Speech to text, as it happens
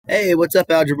Hey, what's up,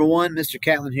 Algebra 1? Mr.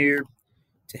 Catlin here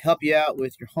to help you out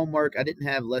with your homework. I didn't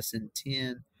have lesson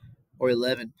 10 or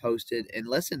 11 posted, and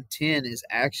lesson 10 is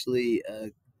actually a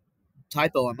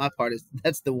typo on my part.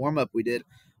 That's the warm up we did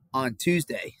on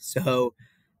Tuesday. So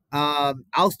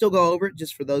I'll still go over it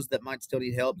just for those that might still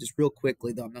need help. Just real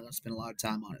quickly, though, I'm not going to spend a lot of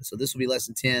time on it. So this will be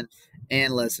lesson 10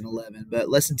 and lesson 11. But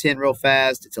lesson 10, real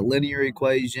fast, it's a linear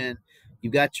equation.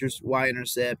 You've got your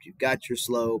y-intercept, you've got your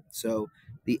slope. So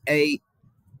the 8,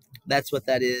 that's what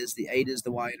that is. The 8 is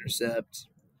the y-intercept.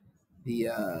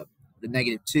 The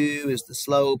 -2 is the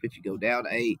slope. If you go down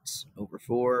 8 over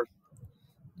 4,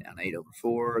 down 8 over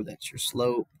 4, that's your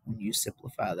slope. When you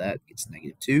simplify that, it gets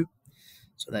 -2.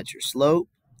 So that's your slope.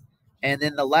 And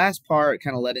then the last part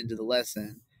kind of led into the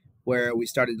lesson where we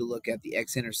started to look at the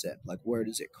x-intercept. Like, where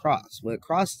does it cross? Well, it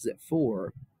crosses at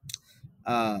 4,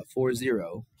 4,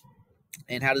 0.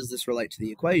 And how does this relate to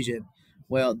the equation?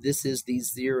 Well, this is the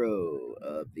 0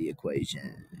 of the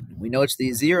equation. We know it's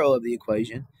the 0 of the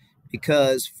equation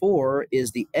because 4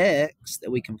 is the x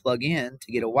that we can plug in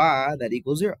to get a y that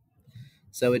equals 0.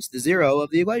 So it's the 0 of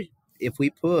the equation. If we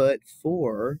put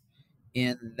 4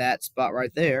 in that spot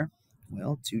right there,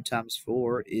 well, 2 times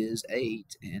 4 is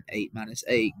 8, and 8 minus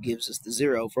 8 gives us the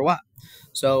 0 for y.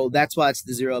 So that's why it's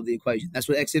the 0 of the equation. That's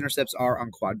what x-intercepts are on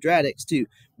quadratics, too.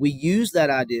 We use that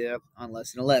idea on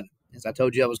lesson 11. As I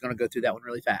told you, I was going to go through that one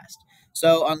really fast.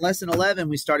 So on lesson 11,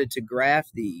 we started to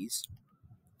graph these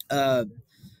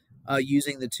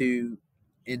using the two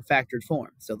in factored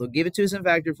form. So they'll give it to us in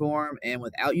factored form, and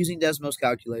without using Desmos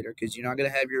calculator, because you're not going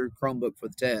to have your Chromebook for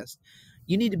the test,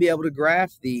 you need to be able to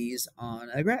graph these on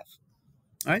a graph.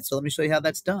 All right, so let me show you how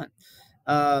that's done.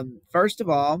 First of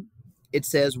all, it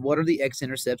says, what are the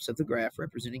x-intercepts of the graph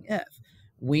representing f?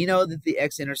 We know that the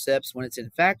x-intercepts, when it's in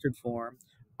factored form,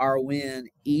 are when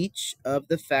each of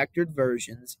the factored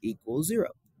versions equals 0,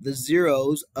 the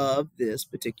zeros of this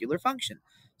particular function.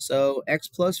 So x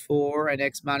plus 4 and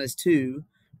x minus 2,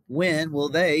 when will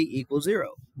they equal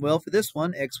 0? Well, for this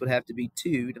one, x would have to be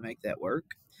 2 to make that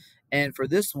work. And for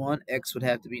this one, x would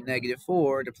have to be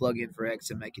 -4 to plug in for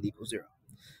x and make it equal 0.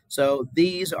 So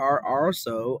these are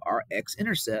also our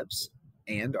x-intercepts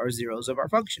and our zeros of our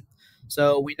function.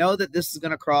 So we know that this is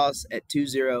going to cross at 2,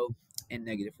 0 and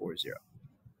 -4, 0.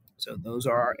 So those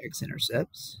are our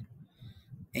x-intercepts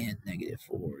and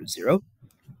 -4, 0.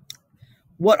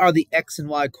 What are the x and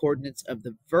y coordinates of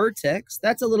the vertex?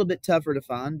 That's a little bit tougher to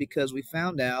find because we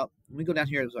found out, let me go down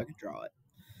here so I can draw it.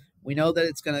 We know that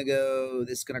it's going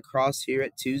to cross here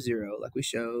at 2, 0, like we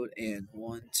showed, and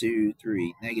 1, 2,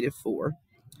 3, -4.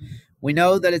 We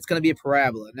know that it's going to be a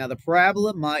parabola. Now, the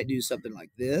parabola might do something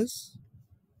like this,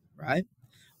 right?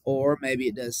 Or maybe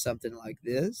it does something like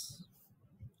this.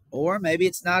 Or maybe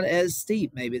it's not as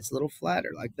steep. Maybe it's a little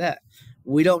flatter like that.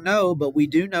 We don't know, but we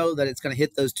do know that it's going to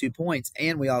hit those 2 points,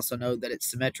 and we also know that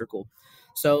it's symmetrical.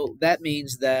 So that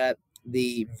means that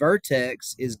the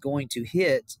vertex is going to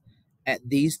hit at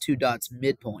these 2 dots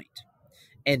midpoint.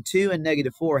 And 2 and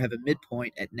 -4 have a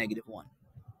midpoint at -1.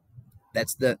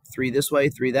 That's the 3 this way,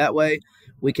 3 that way.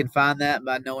 We can find that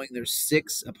by knowing there's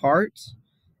 6 apart,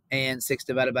 and 6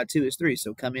 divided by 2 is 3.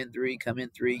 So come in 3,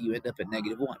 you end up at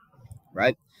 -1,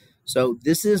 right? So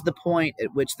this is the point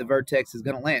at which the vertex is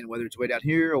going to land, whether it's way down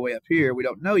here or way up here. We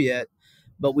don't know yet,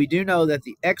 but we do know that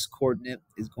the x-coordinate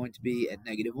is going to be at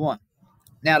 -1.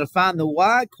 Now, to find the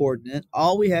y-coordinate,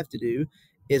 all we have to do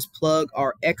is plug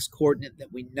our x-coordinate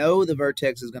that we know the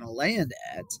vertex is going to land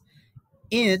at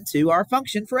into our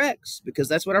function for x, because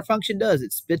that's what our function does.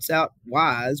 It spits out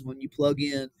y's when you plug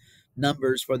in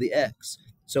numbers for the x.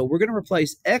 So we're going to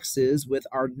replace x's with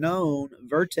our known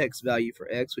vertex value for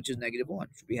x, which is -1,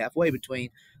 which will be halfway between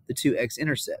the two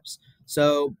x-intercepts.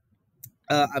 So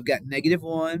I've got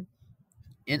 -1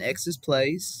 in x's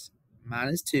place,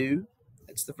 -2.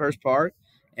 That's the first part.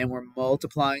 And we're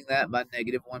multiplying that by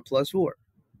 -1 plus 4.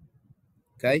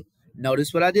 Okay,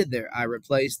 notice what I did there. I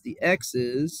replaced the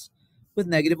x's with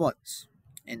 -1s.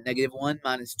 And -1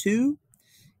 minus 2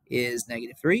 is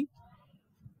 -3.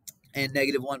 And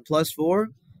 -1 plus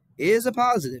 4 is a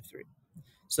 +3.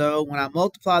 So when I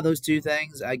multiply those two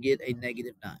things, I get a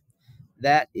 -9.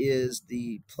 That is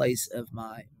the place of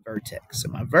my vertex. So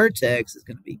my vertex is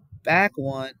going to be back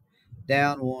 1,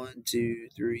 down 1, 2,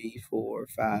 3, 4,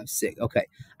 5, 6. Okay,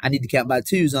 I need to count by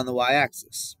 2's on the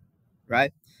y-axis,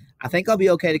 right? I think I'll be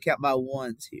okay to count by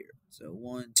 1's here. So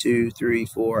 1, 2, 3,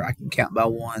 4. I can count by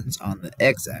 1's on the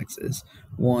x-axis.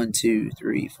 1, 2,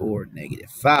 3, 4,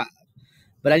 -5.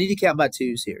 But I need to count by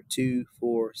 2's here. 2,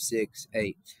 4, 6,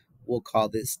 8. We'll call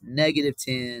this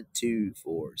 -10, 2,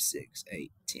 4, 6,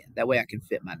 8, 10. That way I can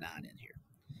fit my 9 in here.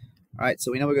 All right,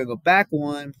 so we know we're going to go back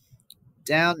 1,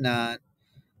 down 9,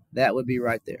 That would be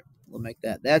right there. We'll make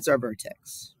that. That's our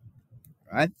vertex.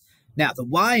 All right. Now, the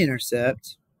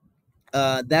y-intercept,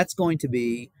 that's going to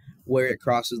be where it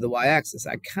crosses the y-axis.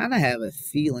 I kind of have a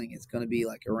feeling it's going to be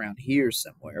like around here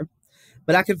somewhere.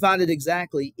 But I can find it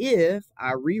exactly if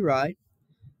I rewrite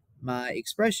my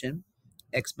expression,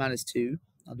 x minus 2.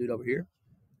 I'll do it over here.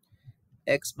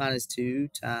 X minus 2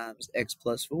 times x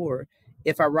plus 4.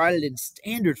 If I write it in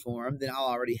standard form, then I'll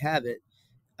already have it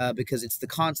because it's the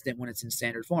constant when it's in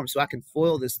standard form. So I can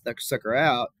FOIL this sucker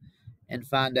out and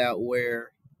find out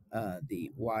where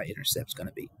the y-intercept is going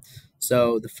to be.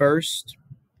 So the first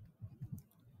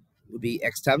would be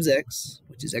x times x,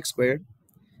 which is x squared.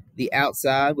 The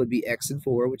outside would be x and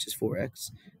 4, which is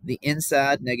 4x. The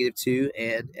inside, negative 2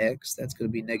 and x, that's going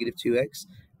to be negative 2x.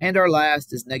 And our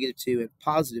last is negative 2 and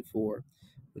positive 4,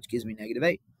 which gives me negative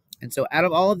 8. And so out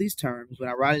of all of these terms, when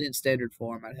I write it in standard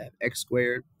form, I'd have x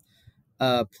squared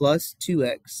plus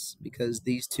 2x, because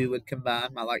these two would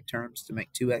combine my like terms to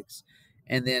make 2x,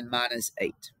 and then minus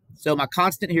 8. So my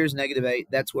constant here is negative 8.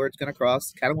 That's where it's going to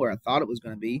cross, kind of where I thought it was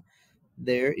going to be.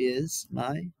 There is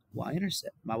my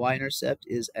y-intercept. My y-intercept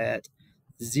is at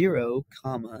 0,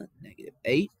 negative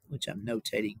 8, which I'm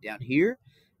notating down here.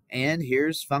 And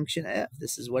here's function f.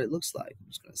 This is what it looks like. I'm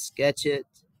just going to sketch it.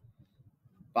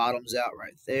 Bottoms out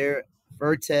right there.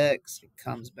 Vertex. It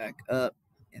comes back up.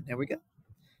 And there we go.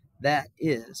 That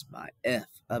is my f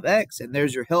of x. And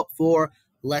there's your help for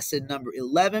lesson number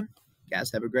 11.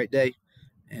 Guys, have a great day.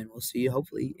 And we'll see you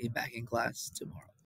hopefully back in class tomorrow.